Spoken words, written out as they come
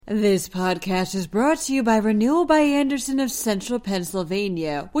This podcast is brought to you by Renewal by Andersen of Central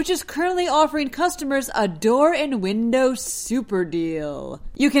Pennsylvania, which is currently offering customers a door and window super deal.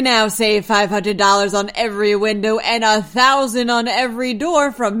 You can now save $500 on every window and $1,000 on every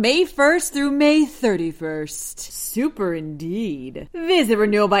door from May 1st through May 31st. Super indeed. Visit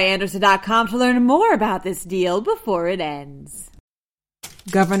renewalbyandersen.com to learn more about this deal before it ends.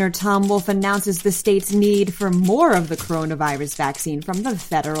 Governor Tom Wolf announces the state's need for more of the coronavirus vaccine from the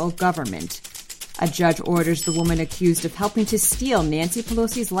federal government. A judge orders the woman accused of helping to steal Nancy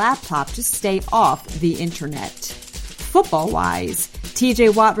Pelosi's laptop to stay off the internet. Football-wise,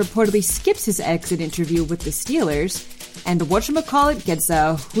 TJ Watt reportedly skips his exit interview with the Steelers, and whatchamacallit gets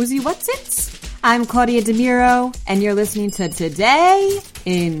a who's-he what's-its? I'm Claudia DeMiro, and you're listening to Today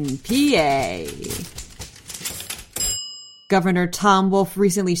in PA. Governor Tom Wolf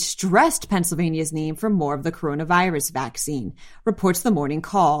recently stressed Pennsylvania's need for more of the coronavirus vaccine, reports The Morning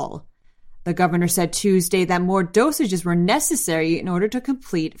Call. The governor said Tuesday that more dosages were necessary in order to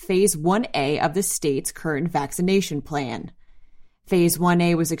complete Phase 1A of the state's current vaccination plan. Phase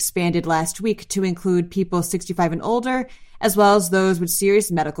 1A was expanded last week to include people 65 and older, as well as those with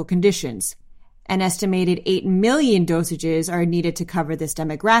serious medical conditions. An estimated 8 million dosages are needed to cover this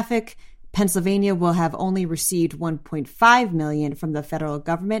demographic. Pennsylvania will have only received 1.5 million from the federal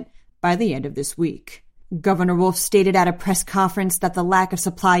government by the end of this week. Governor Wolf stated at a press conference that the lack of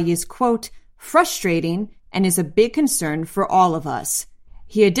supply is, quote, frustrating and is a big concern for all of us.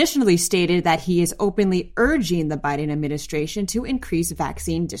 He additionally stated that he is openly urging the Biden administration to increase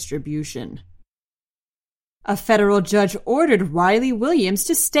vaccine distribution. A federal judge ordered Riley Williams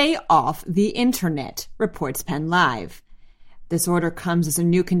to stay off the internet, reports Penn Live. This order comes as a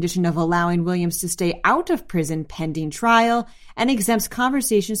new condition of allowing Williams to stay out of prison pending trial and exempts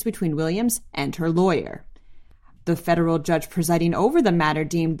conversations between Williams and her lawyer. The federal judge presiding over the matter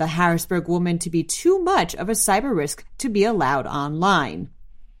deemed the Harrisburg woman to be too much of a cyber risk to be allowed online.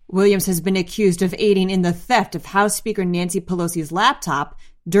 Williams has been accused of aiding in the theft of House Speaker Nancy Pelosi's laptop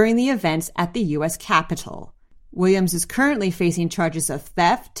during the events at the U.S. Capitol. Williams is currently facing charges of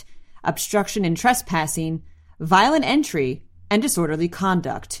theft, obstruction and trespassing, violent entry, and disorderly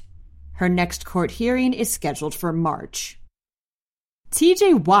conduct. Her next court hearing is scheduled for March.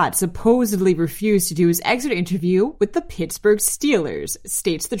 TJ Watt supposedly refused to do his exit interview with the Pittsburgh Steelers,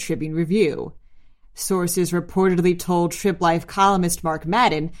 states the Tribune Review. Sources reportedly told Trib Life columnist Mark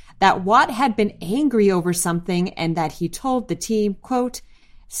Madden that Watt had been angry over something and that he told the team, quote,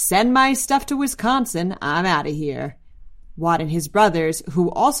 send my stuff to Wisconsin, I'm out of here. Watt and his brothers,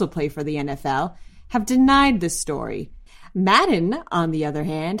 who also play for the NFL, have denied this story. Madden, on the other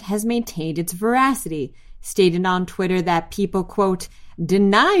hand, has maintained its veracity, stating on Twitter that people, quote,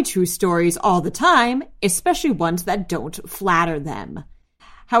 deny true stories all the time, especially ones that don't flatter them.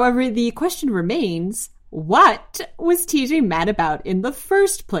 However, the question remains, what was TJ mad about in the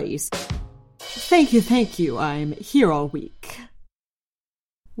first place? Thank you, I'm here all week.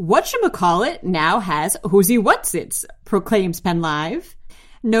 Whatchamacallit now has who's-he what's-its, proclaims Penn Live.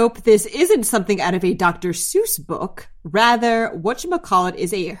 Nope, this isn't something out of a Dr. Seuss book. Rather, whatchamacallit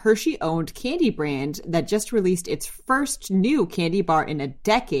is a Hershey-owned candy brand that just released its first new candy bar in a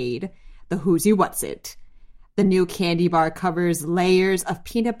decade, the Who's-he What's-it. The new candy bar covers layers of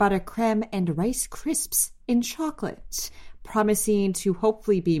peanut butter creme and Rice Crisps in chocolate, promising to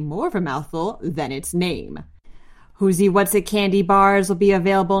hopefully be more of a mouthful than its name. Who's-he What's-it candy bars will be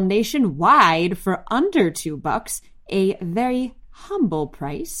available nationwide for under $2, a very humble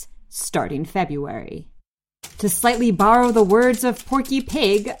price, starting February. To slightly borrow the words of Porky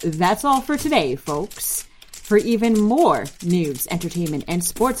Pig, that's all for today, folks. For even more news, entertainment, and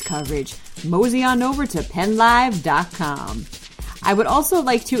sports coverage, mosey on over to PennLive.com. I would also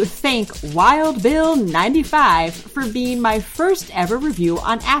like to thank Wild Bill 95 for being my first ever review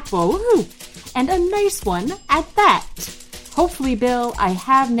on Apple, and a nice one at that. Hopefully, Bill, I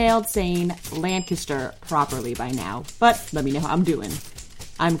have nailed saying Lancaster properly by now, but let me know how I'm doing.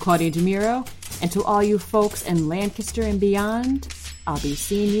 I'm Claudia DeMiro, and to all you folks in Lancaster and beyond, I'll be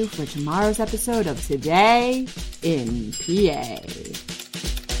seeing you for tomorrow's episode of Today in PA.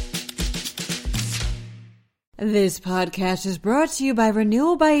 This podcast is brought to you by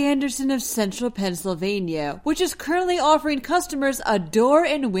Renewal by Andersen of Central Pennsylvania, which is currently offering customers a door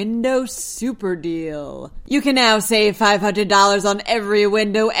and window super deal. You can now save $500 on every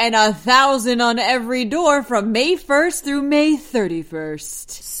window and $1,000 on every door from May 1st through May 31st.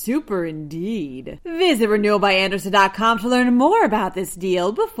 Super indeed. Visit renewalbyandersen.com to learn more about this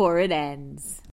deal before it ends.